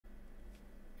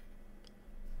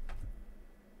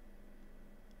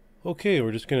Okay,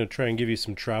 we're just going to try and give you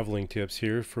some traveling tips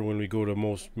here for when we go to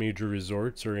most major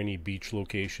resorts or any beach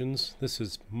locations. This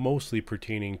is mostly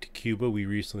pertaining to Cuba. We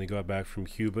recently got back from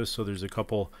Cuba, so there's a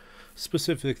couple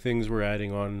specific things we're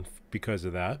adding on because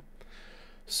of that.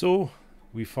 So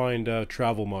we find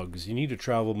travel mugs. You need a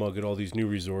travel mug at all these new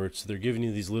resorts. They're giving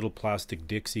you these little plastic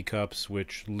Dixie cups,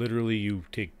 which literally you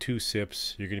take 2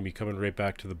 sips, you're going to be coming right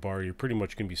back to the bar. You're pretty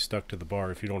much going to be stuck to the bar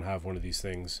if you don't have one of these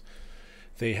things.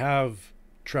 They have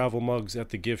travel mugs at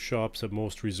the gift shops at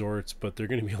most resorts, but they're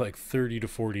going to be like $30 to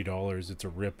 $40. It's a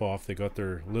rip-off. They got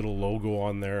their little logo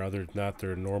on there. Other than that,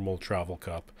 they're a normal travel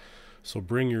cup. So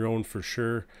bring your own for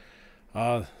sure.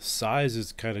 Size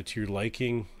is kind of to your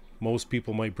liking. Most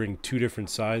people might bring 2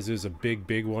 different sizes, a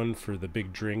big one for the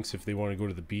big drinks if they want to go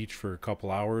to the beach for a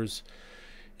couple hours.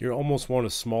 You almost want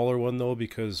a smaller one though,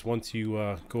 because once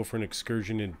you go for an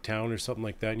excursion in town or something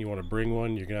like that and you want to bring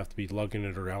one, you're going to have to be lugging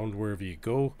it around wherever you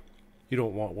go. You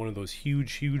don't want one of those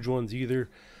huge ones either.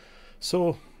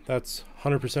 So that's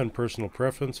 100% personal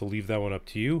preference. I'll leave that one up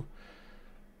to you.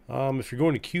 If you're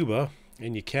going to Cuba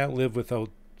and you can't live without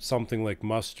something like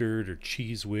mustard or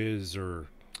cheese whiz or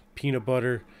peanut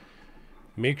butter,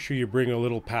 make sure you bring a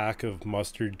little pack of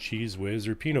mustard, cheese whiz,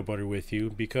 or peanut butter with you,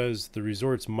 because the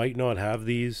resorts might not have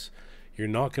these. You're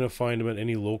not going to find them at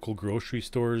any local grocery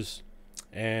stores,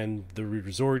 and the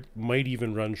resort might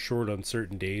even run short on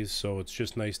certain days, so it's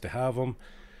just nice to have them.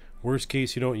 Worst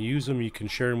case, you don't use them, you can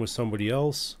share them with somebody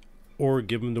else or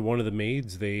give them to one of the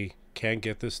maids. They can't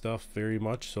get this stuff very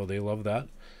much, so they love that.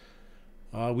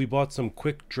 We bought some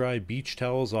quick dry beach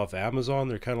towels off Amazon.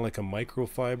 They're kind of like a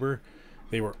microfiber.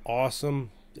 They were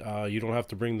awesome. You don't have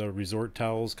to bring the resort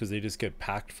towels because they just get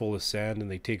packed full of sand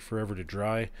and they take forever to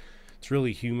dry. It's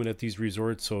really humid at these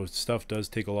resorts, so stuff does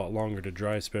take a lot longer to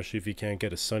dry, especially if you can't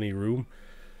get a sunny room.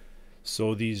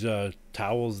 So these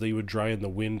towels, they would dry in the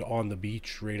wind on the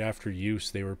beach right after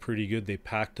use. They were pretty good. They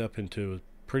packed up into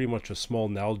pretty much a small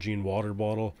Nalgene water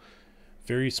bottle.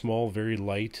 Very small, very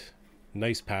light.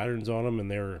 Nice patterns on them,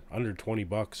 and they're under 20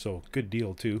 bucks, so good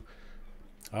deal too.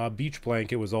 Beach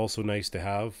blanket was also nice to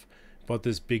have. Bought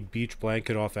this big beach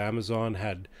blanket off Amazon.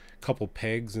 Had a couple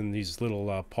pegs and these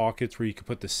little pockets where you could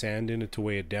put the sand in it to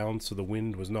weigh it down, so the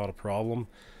wind was not a problem.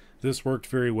 This worked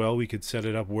very well. We could set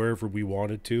it up wherever we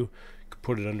wanted to. Could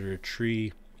put it under a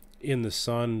tree, in the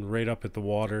sun, right up at the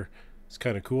water. It's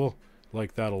kind of cool.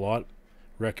 Like that a lot.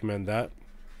 Recommend that.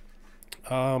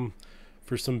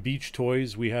 For some beach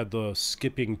toys, we had the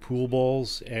skipping pool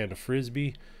balls and a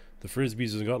frisbee. The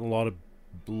frisbees have gotten a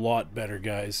lot better,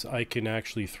 guys. I can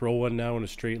actually throw one now in a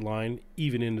straight line,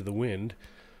 even into the wind.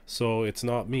 So it's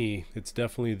not me. It's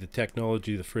definitely the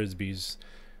technology of the frisbees.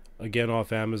 Again,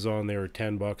 off Amazon, they were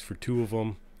 10 bucks for 2 of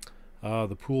them.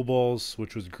 The pool balls,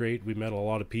 which was great. We met a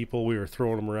lot of people. We were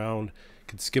throwing them around.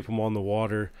 Could skip them on the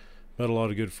water. Met a lot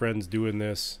of good friends doing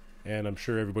this, and I'm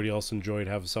sure everybody else enjoyed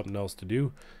having something else to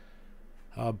do.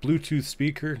 Bluetooth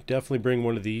speaker, definitely bring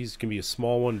one of these. It can be a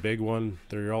small one, big one.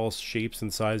 They're all shapes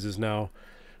and sizes now,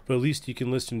 but at least you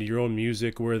can listen to your own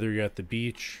music, whether you're at the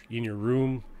beach, in your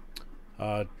room,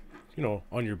 on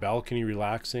your balcony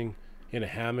relaxing, in a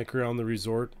hammock around the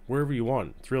resort, wherever you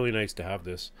want. It's really nice to have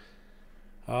this.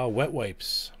 Wet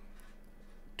wipes,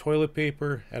 toilet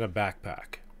paper, and a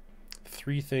backpack.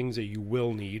 3 things that you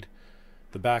will need.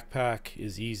 The backpack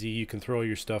is easy. You can throw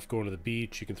your stuff going to the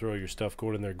beach. You can throw your stuff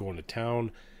going in there going to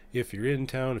town. If you're in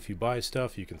town, if you buy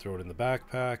stuff, you can throw it in the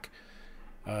backpack.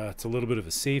 It's a little bit of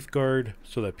a safeguard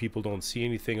so that people don't see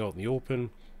anything out in the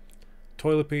open.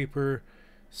 Toilet paper,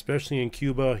 especially in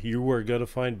Cuba, you are going to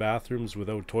find bathrooms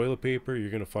without toilet paper.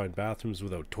 You're going to find bathrooms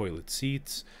without toilet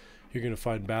seats. You're going to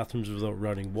find bathrooms without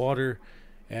running water.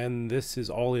 And this is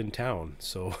all in town.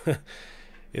 So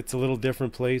it's a little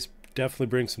different place. Definitely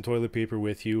bring some toilet paper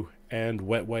with you, and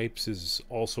wet wipes is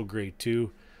also great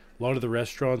too. A lot of the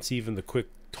restaurants, even the quick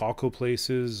taco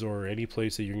places or any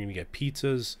place that you're going to get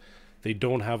pizzas, they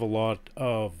don't have a lot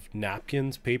of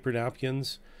napkins, paper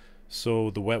napkins. So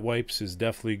the wet wipes is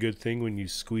definitely a good thing when you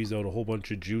squeeze out a whole bunch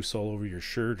of juice all over your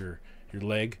shirt or your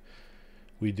leg.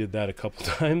 We did that a couple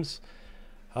times.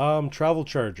 Travel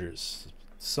chargers.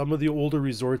 Some of the older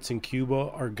resorts in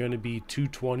Cuba are going to be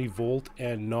 220 volt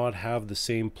and not have the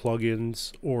same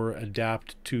plugins or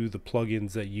adapt to the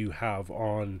plugins that you have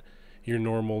on your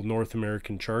normal North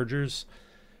American chargers.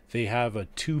 They have a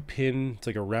 2-pin, it's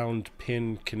like a round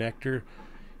pin connector.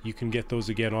 You can get those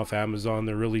again off Amazon.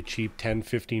 They're really cheap.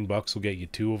 10-15 bucks will get you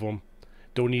 2 of them.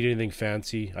 Don't need anything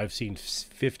fancy. I've seen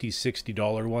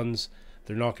 $50-$60 ones.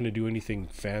 They're not going to do anything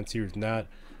fancier than that,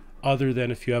 other than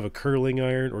if you have a curling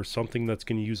iron or something that's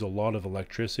going to use a lot of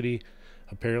electricity.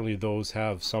 Apparently those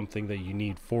have something that you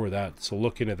need for that, so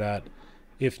look into that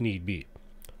if need be.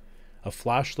 A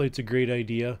flashlight's a great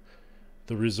idea.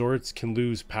 The resorts can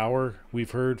lose power,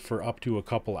 we've heard, for up to a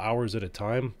couple hours at a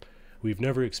time. We've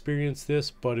never experienced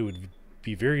this, but it would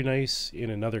be very nice in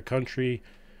another country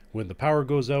when the power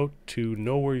goes out to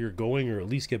know where you're going, or at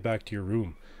least get back to your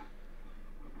room.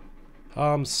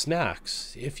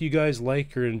 Snacks. If you guys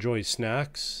like or enjoy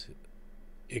snacks,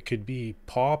 it could be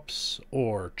pops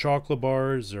or chocolate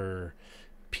bars or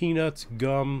peanuts,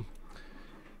 gum.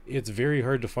 It's very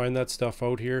hard to find that stuff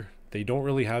out here. They don't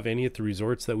really have any at the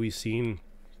resorts that we've seen.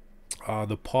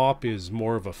 The pop is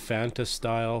more of a Fanta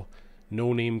style,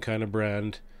 no name kind of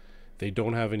brand. They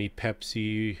don't have any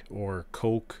Pepsi or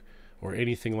Coke or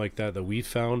anything like that that we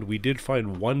found. We did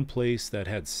find one place that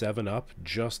had 7-Up,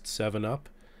 just 7-Up.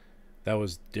 That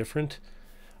was different.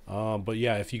 But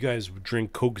yeah, if you guys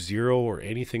drink Coke Zero or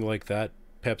anything like that,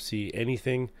 Pepsi,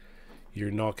 anything,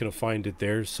 you're not going to find it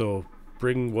there. So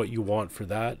bring what you want for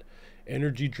that.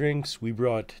 Energy drinks, we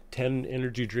brought 10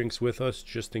 energy drinks with us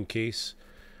just in case.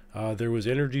 There was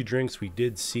energy drinks we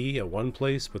did see at one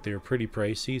place, but they were pretty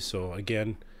pricey. So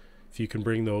again, if you can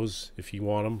bring those, if you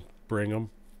want them, bring them.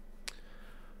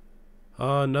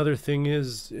 Another thing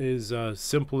is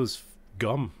simple as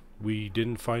gum. We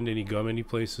didn't find any gum any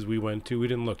places we went to. We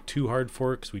didn't look too hard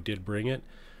for it because we did bring it.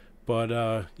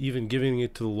 But even giving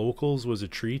it to the locals was a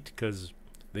treat because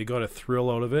they got a thrill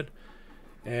out of it.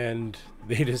 And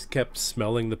they just kept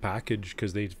smelling the package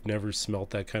because they've never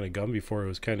smelt that kind of gum before. It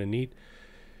was kind of neat.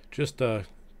 Just a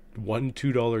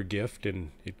 $1-2 gift,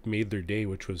 and it made their day,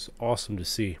 which was awesome to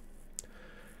see.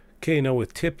 Okay, now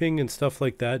with tipping and stuff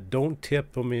like that, don't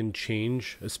tip them in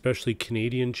change, especially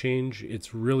Canadian change.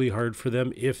 It's really hard for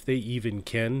them, if they even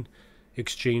can,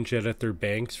 exchange that at their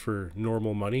banks for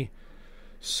normal money.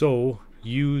 So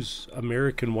use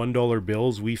American $1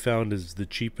 bills, we found is the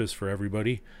cheapest for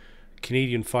everybody.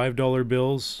 Canadian $5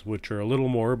 bills, which are a little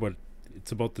more, but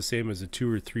it's about the same as a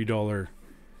 $2 or $3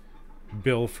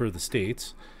 bill for the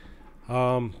States.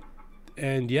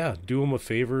 And yeah, do them a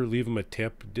favor, leave them a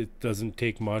tip. It doesn't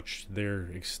take much. They're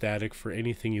ecstatic for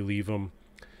anything you leave them.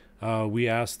 We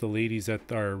asked the ladies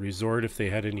at our resort if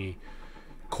they had any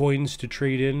coins to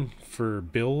trade in for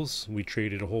bills. We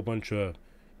traded a whole bunch of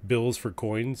bills for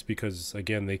coins because,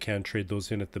 again, they can't trade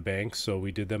those in at the bank. So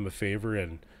we did them a favor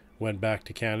and went back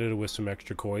to Canada with some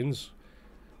extra coins.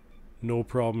 No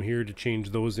problem here to change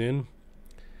those in.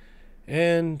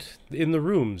 And in the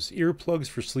rooms, earplugs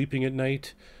for sleeping at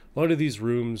night. A lot of these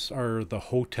rooms are the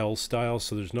hotel style,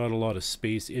 so there's not a lot of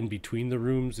space in between the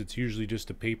rooms. It's usually just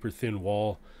a paper thin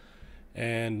wall.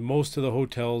 And most of the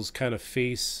hotels kind of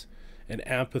face an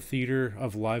amphitheater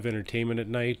of live entertainment at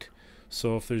night.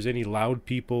 So if there's any loud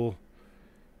people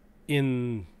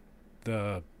in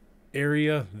the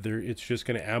area, it's just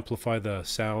going to amplify the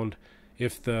sound.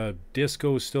 If the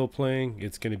disco is still playing,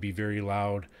 it's going to be very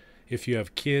loud. If you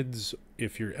have kids,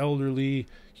 if you're elderly,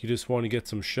 you just want to get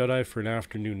some shut-eye for an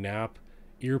afternoon nap,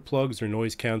 earplugs or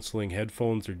noise-canceling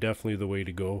headphones are definitely the way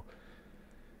to go.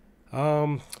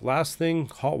 Last thing,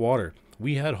 hot water.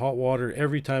 We had hot water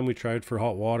every time we tried for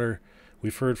hot water.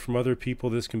 We've heard from other people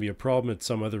this can be a problem at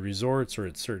some other resorts or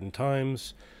at certain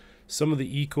times. Some of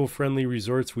the eco-friendly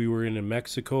resorts we were in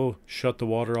Mexico shut the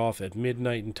water off at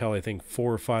midnight until I think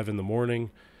 4 or 5 in the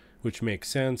morning, which makes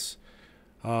sense.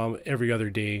 Every other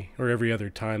day or every other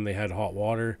time they had hot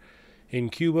water. In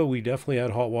Cuba, we definitely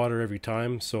had hot water every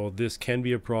time, so this can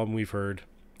be a problem, we've heard.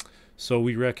 So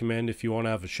we recommend, if you want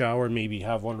to have a shower, maybe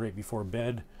have one right before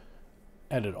bed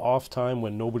at an off time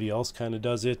when nobody else kind of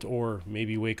does it, or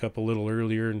maybe wake up a little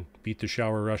earlier and beat the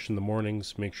shower rush in the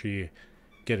mornings. Make sure you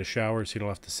get a shower so you don't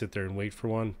have to sit there and wait for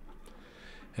one.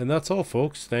 And that's all,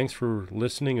 folks. Thanks for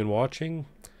listening and watching.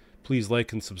 Please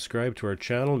like and subscribe to our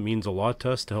channel. It means a lot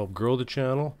to us to help grow the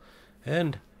channel.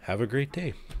 And have a great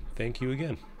day. Thank you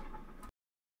again.